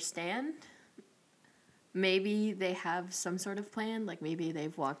understand. Maybe they have some sort of plan. Like, maybe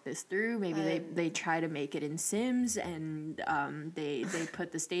they've walked this through. Maybe they try to make it in Sims, and they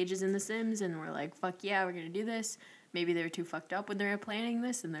put the stages in the Sims, and we're like, fuck yeah, we're going to do this. Maybe they were too fucked up when they were planning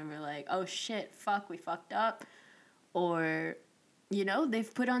this, and then we're like, oh shit, fuck, we fucked up. Or, you know,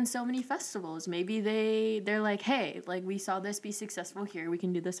 they've put on so many festivals. Maybe they're like, hey, like, we saw this be successful here. We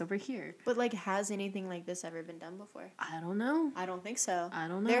can do this over here. But, like, has anything like this ever been done before? I don't know. I don't think so. I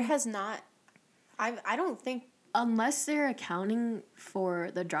don't know. There has not. I don't think. Unless they're accounting for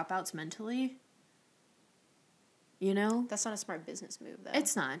the dropouts mentally, you know? That's not a smart business move, though.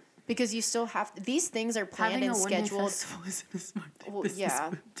 It's not. Because you still have to, these things are planned and scheduled. Isn't a smart well,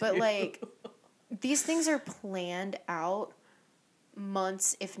 yeah, but like these things are planned out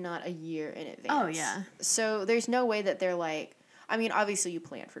months, if not a year in advance. Oh yeah. So there's no way that they're like. I mean, obviously you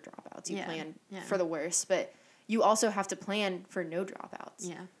plan for dropouts. You plan for the worst, but you also have to plan for no dropouts.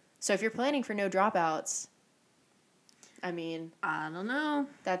 Yeah. So if you're planning for no dropouts, I mean, I don't know.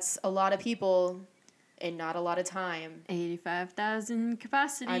 That's a lot of people. And not a lot of time. 85,000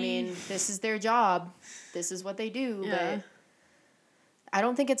 capacity. I mean, this is their job. This is what they do. Yeah. But I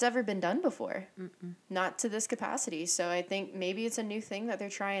don't think it's ever been done before. Mm-mm. Not to this capacity. So I think maybe it's a new thing that they're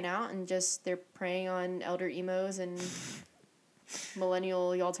trying out and just they're preying on elder emos and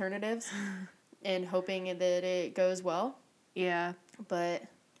millennial alternatives and hoping that it goes well. Yeah. But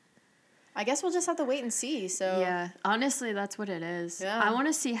I guess we'll just have to wait and see. So yeah, honestly, that's what it is. Yeah. I want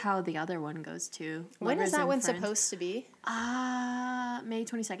to see how the other one goes too. When is that one supposed to be? May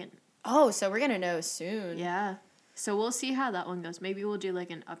 22nd. Oh, so we're gonna know soon. Yeah, so we'll see how that one goes. Maybe we'll do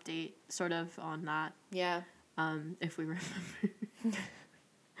like an update sort of on that. Yeah. If we remember.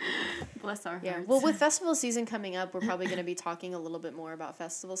 Bless our hearts. Yeah. Well, with festival season coming up, we're probably gonna be talking a little bit more about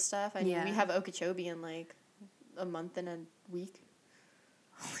festival stuff. I mean, we have Okeechobee in like a month and a week.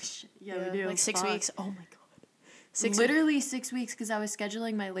 Holy shit. Yeah, we do. Like 6 weeks. Oh my god. Literally 6 weeks because I was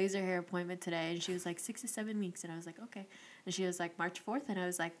scheduling my laser hair appointment today and she was like 6 to 7 weeks and I was like, okay. And she was like March 4th and I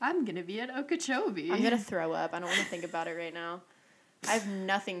was like, I'm going to be at Okeechobee. I'm going to throw up. I don't want to think about it right now. I have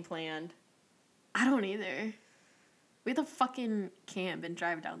nothing planned. I don't either. We have to fucking camp and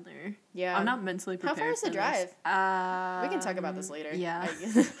drive down there. Yeah. I'm not mentally prepared. How far is the drive? We can talk about this later. Yeah.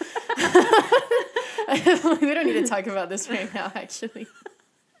 We don't need to talk about this right now, actually.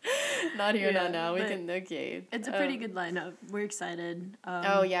 Not here, not now. We can, okay. It's a pretty good lineup. We're excited.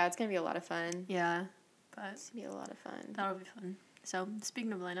 Oh, yeah, it's going to be a lot of fun. Yeah. But It's going to be a lot of fun. that'll be fun. So,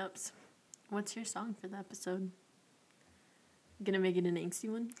 speaking of lineups, what's your song for the episode? Gonna make it an angsty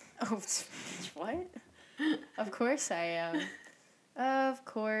one? Oh, what? Of course I am. Of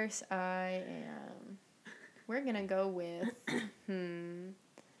course I am. We're gonna go with,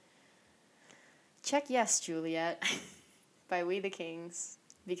 Check Yes, Juliet by We the Kings,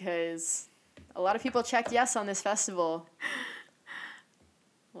 because a lot of people checked yes on this festival.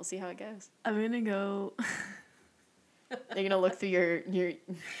 We'll see how it goes. I'm gonna go... You're gonna look through your...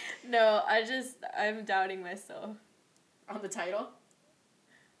 No, I'm doubting myself. On the title?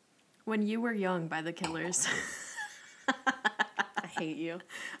 When You Were Young by The Killers. I hate you.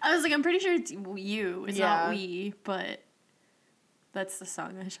 I was like, I'm pretty sure it's you. It's not Yeah. we, but that's the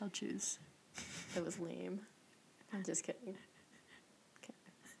song I shall choose. That was lame. I'm just kidding.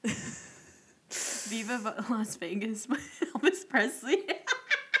 Viva Las Vegas by Elvis Presley.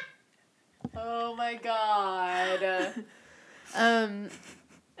 Oh my god.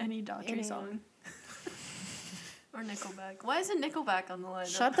 Any Daughtry song. Or Nickelback. Why isn't Nickelback on the lineup?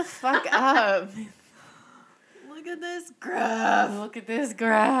 Shut the fuck up. Look at this graph. Look at this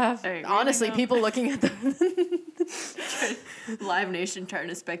graph. Right, Honestly, people looking at the... Live Nation trying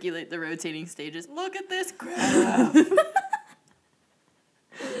to speculate the rotating stages. Look at this graph.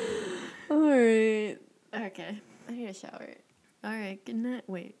 Alright. Okay. I need a shower. Alright, good night.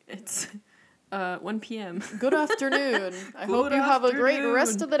 Wait, it's 1 p.m. Good afternoon. I Good hope you have a great afternoon.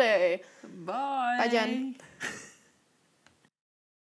 rest of the day. Bye. Bye, Jen.